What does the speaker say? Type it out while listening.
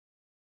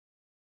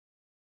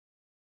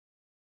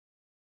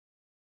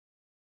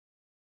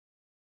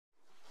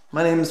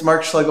My name is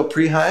Marcus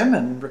Preheim,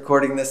 and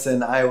recording this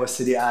in Iowa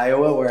City,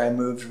 Iowa, where I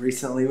moved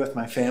recently with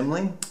my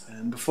family.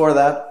 And before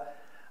that,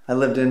 I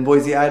lived in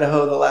Boise,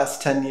 Idaho the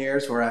last 10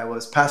 years, where I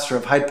was pastor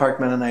of Hyde Park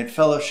Mennonite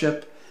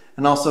Fellowship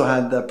and also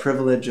had the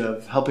privilege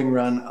of helping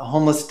run a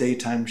homeless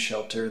daytime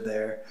shelter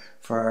there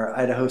for our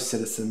Idaho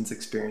citizens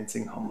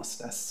experiencing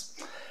homelessness.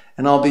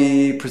 And I'll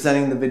be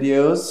presenting the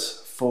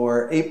videos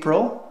for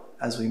April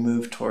as we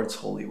move towards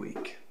Holy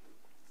Week.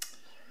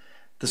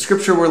 The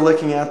scripture we're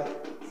looking at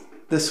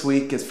this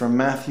week is from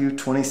Matthew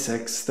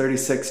 26,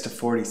 36 to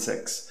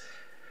 46,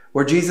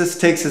 where Jesus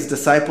takes his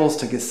disciples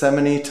to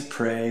Gethsemane to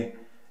pray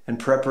in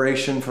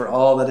preparation for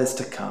all that is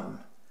to come: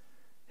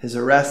 his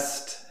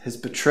arrest, his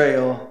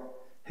betrayal,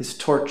 his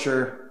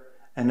torture,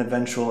 and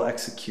eventual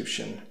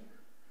execution.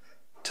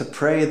 To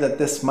pray that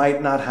this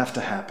might not have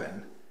to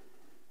happen,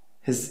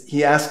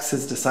 he asks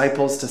his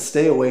disciples to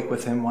stay awake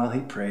with him while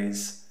he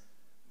prays,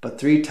 but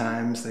 3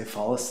 times they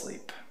fall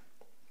asleep.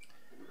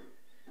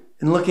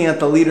 In looking at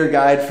the leader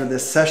guide for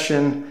this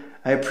session,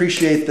 I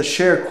appreciate the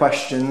share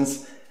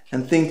questions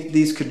and think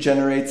these could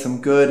generate some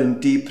good and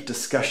deep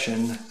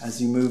discussion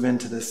as you move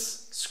into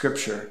this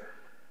scripture.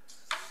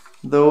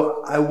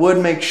 Though I would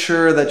make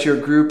sure that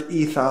your group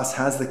ethos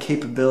has the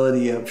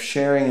capability of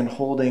sharing and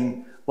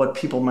holding what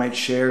people might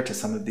share to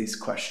some of these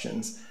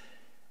questions.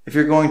 If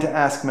you're going to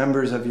ask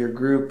members of your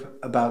group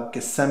about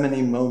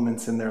Gethsemane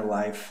moments in their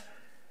life,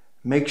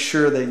 make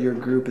sure that your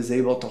group is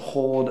able to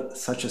hold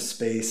such a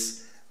space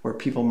where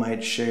people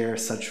might share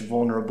such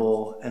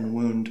vulnerable and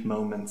wound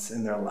moments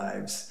in their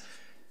lives.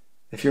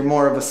 If you're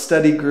more of a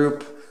study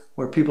group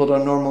where people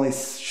don't normally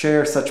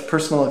share such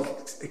personal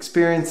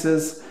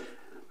experiences,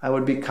 I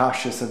would be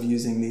cautious of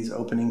using these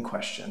opening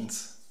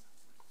questions.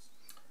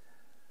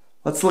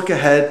 Let's look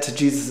ahead to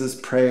Jesus'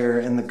 prayer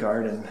in the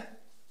garden.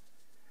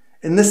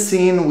 In this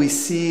scene, we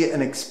see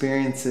and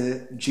experience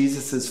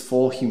Jesus'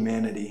 full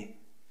humanity.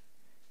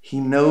 He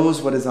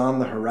knows what is on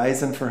the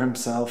horizon for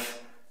himself,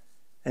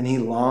 and he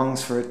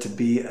longs for it to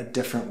be a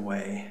different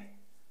way,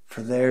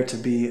 for there to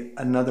be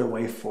another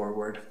way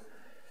forward.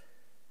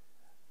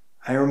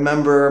 I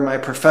remember my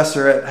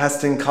professor at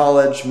Heston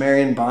College,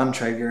 Marion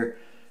Bontrager,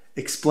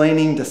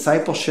 explaining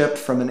discipleship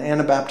from an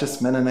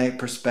Anabaptist Mennonite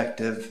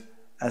perspective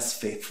as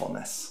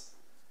faithfulness.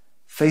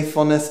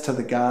 Faithfulness to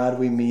the God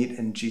we meet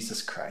in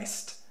Jesus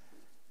Christ.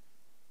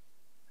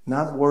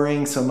 Not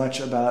worrying so much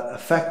about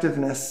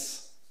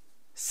effectiveness,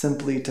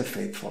 simply to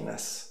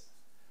faithfulness.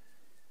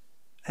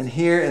 And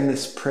here in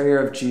this prayer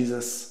of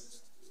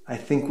Jesus, I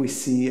think we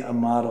see a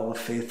model of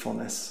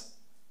faithfulness.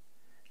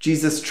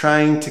 Jesus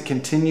trying to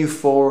continue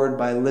forward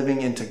by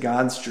living into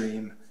God's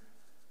dream,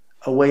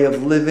 a way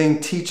of living,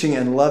 teaching,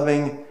 and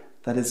loving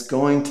that is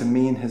going to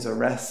mean his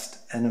arrest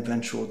and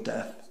eventual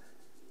death.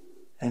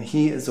 And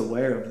he is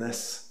aware of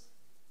this.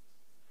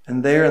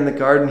 And there in the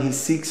garden, he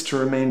seeks to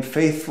remain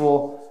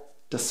faithful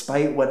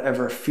despite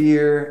whatever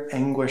fear,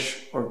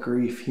 anguish, or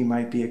grief he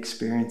might be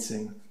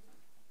experiencing.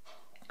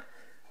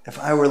 If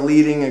I were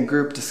leading a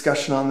group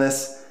discussion on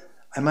this,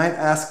 I might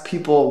ask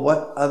people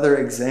what other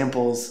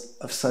examples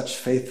of such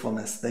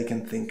faithfulness they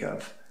can think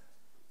of.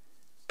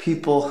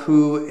 People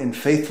who, in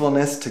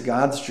faithfulness to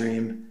God's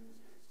dream,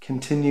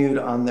 continued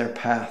on their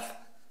path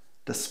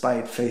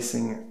despite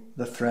facing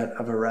the threat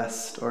of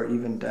arrest or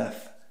even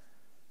death.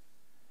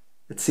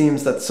 It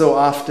seems that so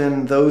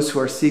often those who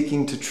are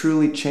seeking to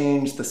truly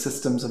change the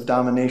systems of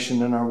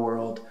domination in our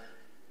world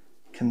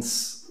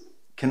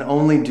can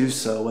only do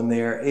so when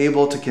they are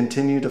able to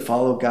continue to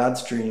follow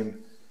God's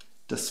dream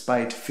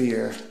despite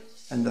fear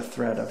and the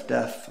threat of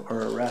death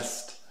or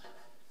arrest.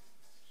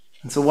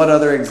 And so what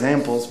other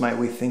examples might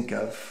we think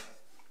of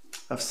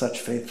such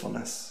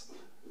faithfulness?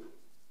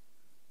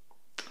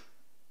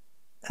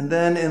 And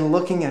then in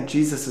looking at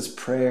Jesus'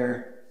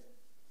 prayer,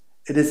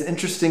 it is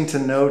interesting to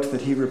note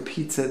that he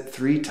repeats it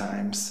 3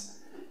 times.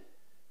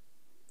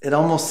 It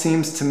almost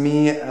seems to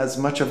me as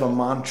much of a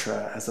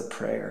mantra as a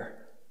prayer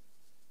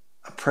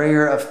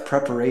of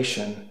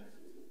preparation,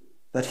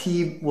 that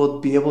he will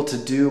be able to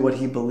do what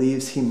he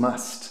believes he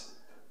must,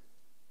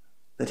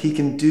 that he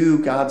can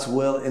do God's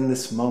will in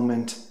this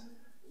moment,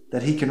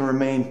 that he can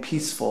remain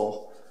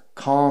peaceful,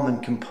 calm,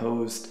 and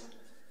composed,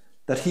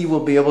 that he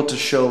will be able to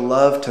show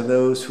love to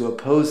those who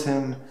oppose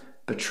him,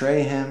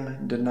 betray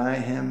him, deny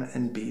him,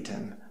 and beat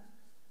him.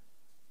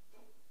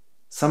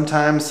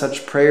 Sometimes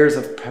such prayers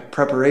of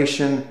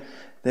preparation,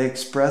 they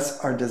express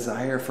our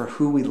desire for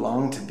who we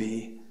long to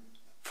be,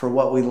 for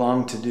what we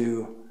long to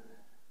do.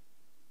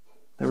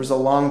 There was a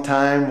long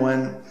time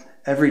when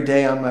every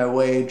day on my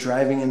way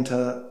driving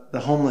into the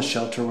homeless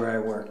shelter where I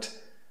worked,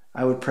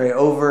 I would pray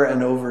over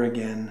and over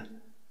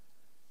again,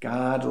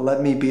 God,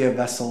 let me be a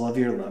vessel of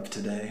your love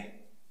today.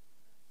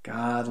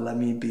 God, let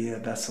me be a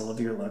vessel of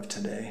your love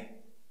today.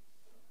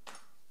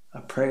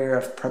 A prayer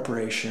of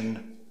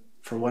preparation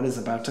for what is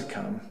about to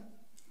come.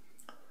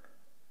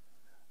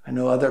 I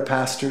know other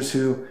pastors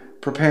who,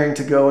 preparing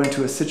to go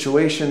into a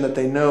situation that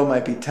they know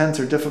might be tense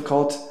or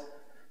difficult,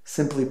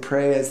 simply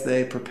pray as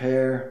they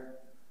prepare,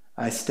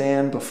 I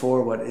stand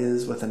before what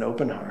is with an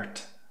open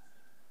heart.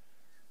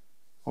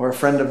 Or a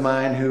friend of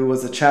mine who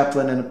was a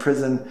chaplain in a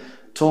prison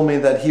told me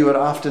that he would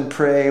often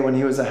pray when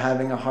he was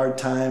having a hard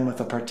time with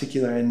a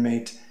particular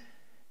inmate.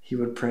 He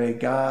would pray,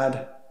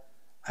 "God,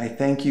 I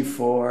thank you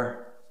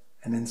for,"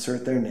 and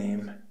insert their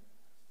name.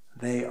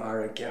 "They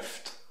are a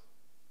gift.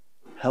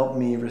 Help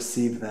me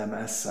receive them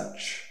as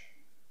such."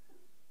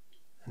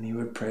 And he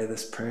would pray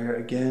this prayer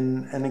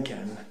again and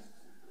again.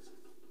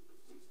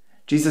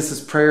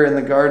 Jesus' prayer in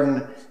the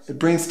garden, it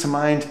brings to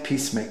mind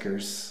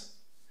peacemakers.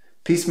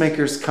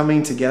 Peacemakers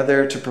coming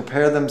together to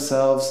prepare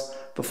themselves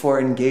before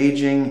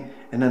engaging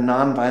in a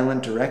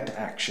nonviolent direct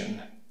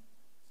action.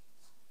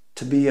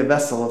 To be a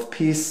vessel of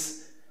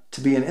peace,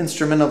 to be an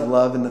instrument of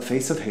love in the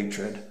face of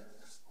hatred,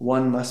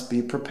 one must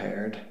be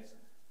prepared.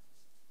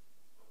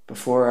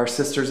 Before our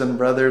sisters and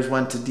brothers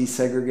went to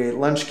desegregate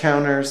lunch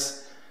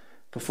counters,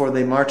 before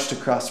they marched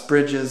across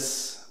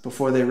bridges,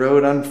 before they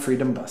rode on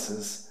freedom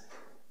buses,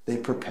 they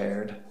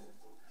prepared.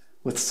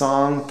 With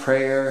song,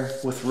 prayer,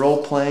 with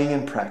role-playing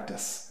and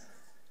practice,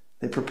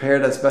 they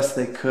prepared as best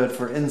they could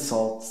for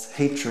insults,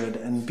 hatred,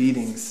 and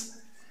beatings.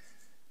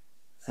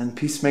 And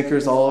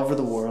peacemakers all over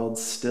the world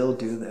still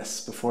do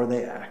this before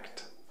they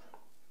act.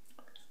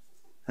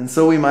 And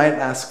so we might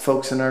ask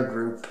folks in our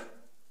group,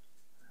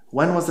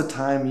 when was the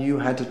time you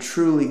had to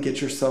truly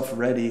get yourself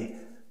ready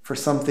for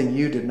something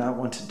you did not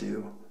want to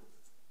do,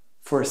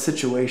 for a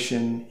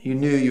situation you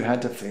knew you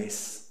had to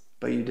face,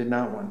 but you did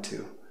not want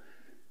to?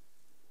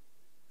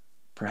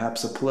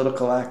 Perhaps a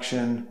political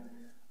action,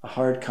 a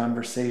hard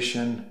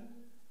conversation,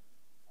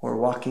 or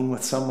walking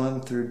with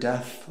someone through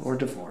death or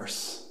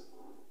divorce.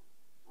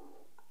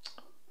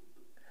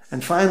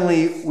 And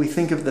finally, we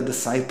think of the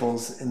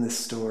disciples in this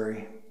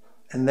story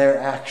and their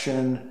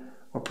action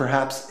or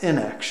perhaps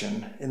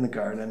inaction in the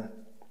garden.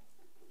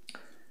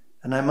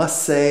 And I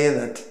must say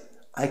that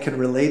I could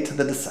relate to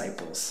the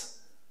disciples.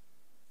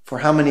 For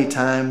how many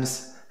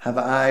times have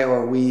I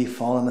or we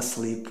fallen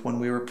asleep when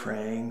we were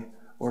praying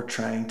or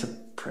trying to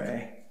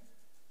pray?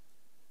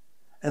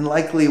 And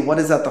likely what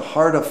is at the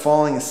heart of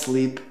falling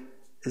asleep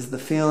is the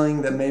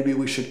feeling that maybe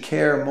we should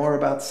care more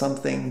about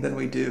something than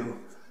we do.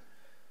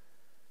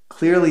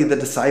 Clearly, the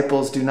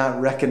disciples do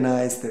not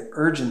recognize the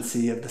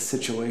urgency of the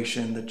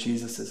situation that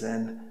Jesus is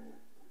in.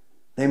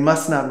 They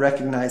must not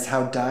recognize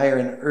how dire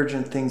and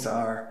urgent things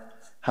are,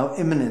 how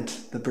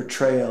imminent the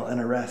betrayal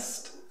and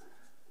arrest.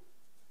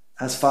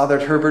 As Father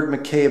Herbert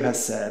McCabe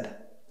has said,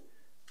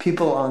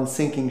 people on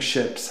sinking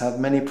ships have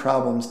many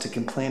problems to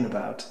complain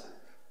about,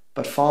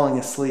 but falling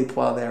asleep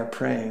while they are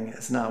praying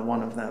is not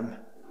one of them.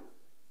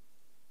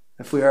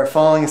 If we are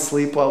falling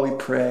asleep while we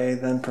pray,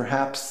 then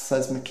perhaps,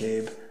 says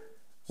McCabe,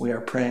 we are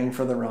praying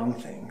for the wrong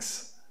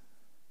things.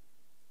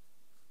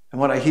 And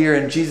what I hear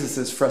in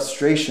Jesus'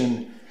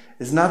 frustration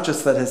is not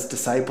just that his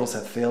disciples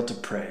have failed to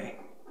pray,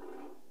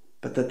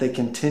 but that they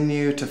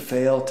continue to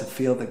fail to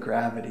feel the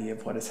gravity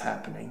of what is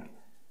happening,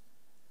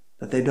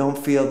 that they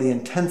don't feel the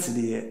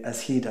intensity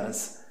as he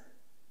does.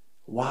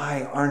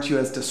 Why aren't you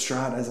as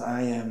distraught as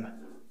I am?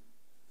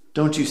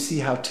 Don't you see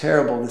how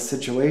terrible this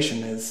situation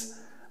is?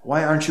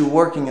 Why aren't you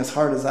working as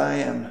hard as I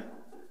am?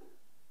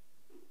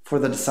 For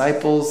the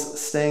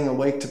disciples, staying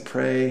awake to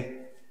pray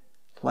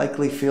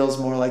likely feels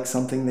more like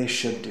something they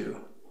should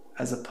do,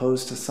 as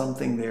opposed to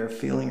something they are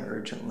feeling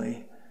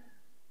urgently.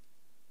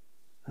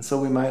 And so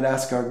we might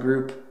ask our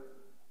group,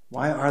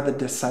 why are the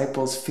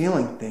disciples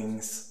feeling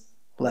things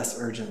less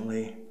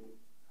urgently?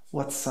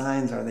 What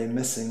signs are they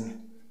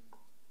missing?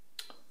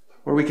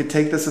 Or we could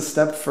take this a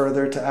step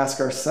further to ask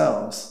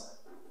ourselves,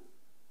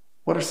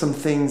 what are some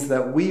things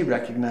that we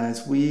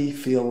recognize we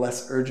feel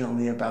less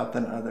urgently about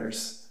than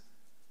others?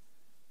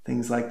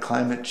 Things like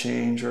climate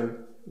change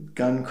or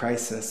gun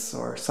crisis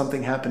or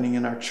something happening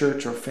in our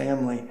church or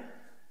family.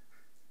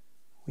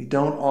 We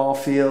don't all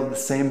feel the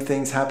same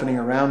things happening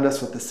around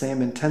us with the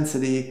same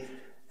intensity,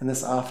 and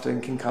this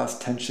often can cause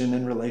tension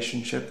in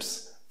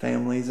relationships,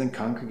 families, and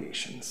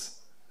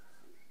congregations.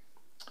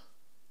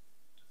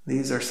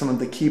 These are some of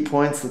the key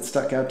points that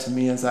stuck out to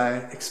me as I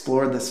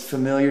explored this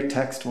familiar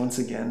text once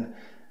again.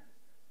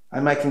 I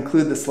might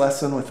conclude this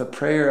lesson with a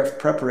prayer of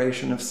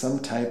preparation of some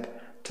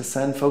type to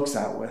send folks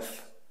out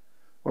with,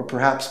 or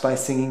perhaps by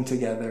singing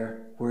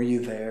together, "Were You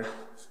There?"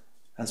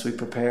 as we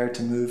prepare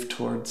to move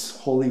towards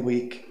Holy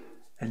Week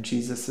and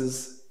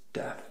Jesus'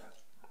 death.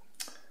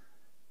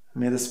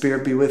 May the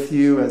Spirit be with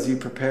you as you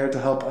prepare to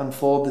help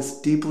unfold this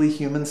deeply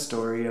human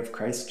story of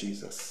Christ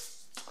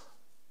Jesus.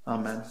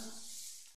 Amen.